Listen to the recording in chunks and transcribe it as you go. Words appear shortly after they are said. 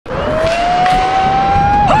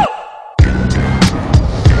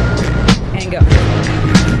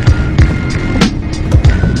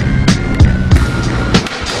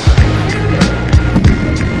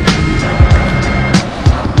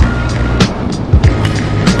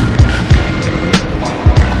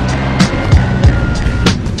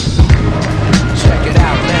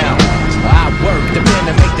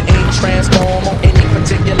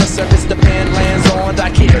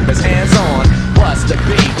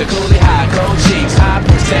Tactically high, cold cheeks, high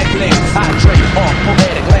protect links, hydrate off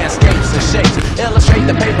poetic landscapes and shapes. Illustrate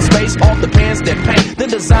the paper space off the pens that paint. The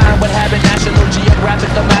design would have it National Geographic,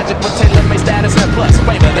 the magic for tailor-made status and plus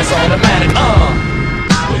flavor that's automatic.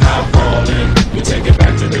 We're not falling, we take it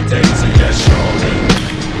back to the days of yes, surely.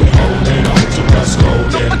 We're holding on to what's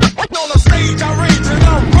golden. On the stage, I rage and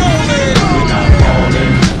I'm rolling. We're not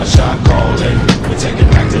falling, a shot calling. We take it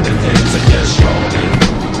back to the days of yes, surely.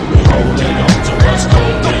 We're holding on to what's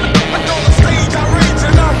golden. On the stage, I rage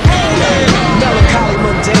and I'm rolling. Melancholy,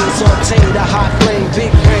 mundane, sauteed, a hot flame, big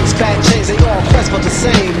rings, fat chains, they all press for the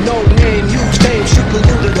same. No name, huge fame, shoot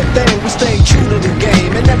polluted the thing. We stay true to the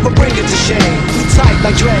game and never bring it to shame. We tight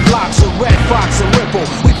like dreadlocks, a red fox, a ripple.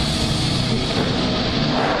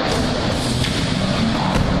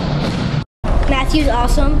 Matthew's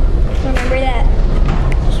awesome. Remember that.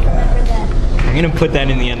 Just remember that. I'm gonna put that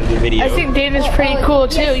in the end of the video. I think David's pretty cool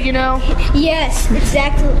too, yes. you know? Yes,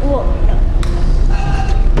 exactly. Well,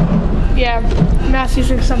 Yeah, Matthew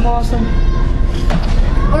thinks I'm awesome.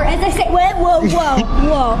 or as I say,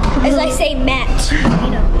 whoa. As I say, Matt,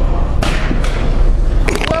 you know.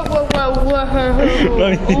 Whoa.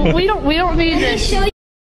 We don't need Let me this. show you.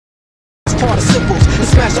 Participles, and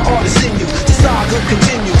smash the artist in you. The saga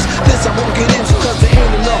continues. This I won't get into, cause there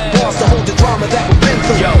ain't enough bars to hold the drama that we've been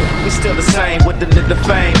through. Yo, we still the same with a little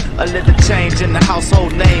fame, a little change in the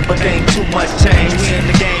household name, but ain't too much change. We in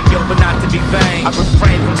the game, yo, but not to be vain. I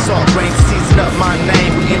refrain from soft grains, season up my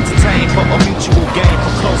name. We entertain for a mutual game,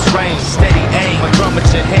 from close range, steady aim. A drum at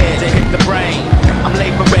your head to hit the brain. I'm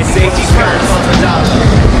labor ready, safety first on the dollar.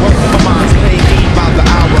 Work for my minds, pay me by the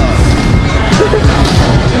hour.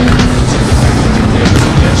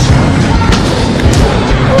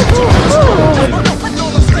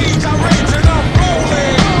 On the stage, I rage and I'm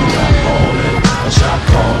rolling. We're not falling, a shot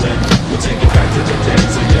calling. We take it back to the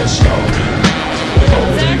days of yes, surely. We're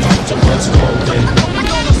holding on to what's golden.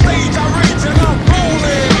 On the stage, I rage and I'm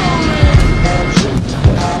rolling.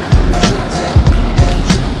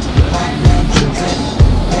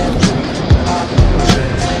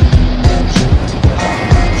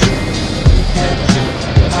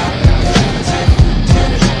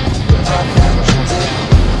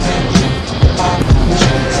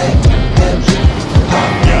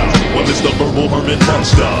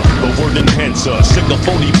 Monster, the word enhancer, sick of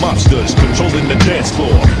phony mobsters, controlling the dance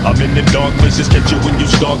floor. I'm in the dark places, catch you when you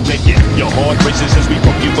start naked. Your heart races as we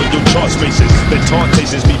poke you for your chart spaces. Then taunt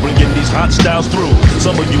faces me bringing these hot styles through.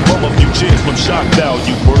 Some of you bum a few cheers from shock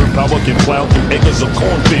value. Word power can plow through acres of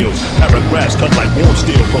cornfields. Paragraphs cut like warm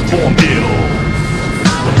steel, perform ill.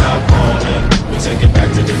 We're not falling, we take it back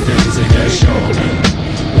to the days of yes, surely.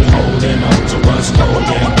 We're holding on to what's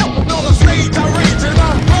golden.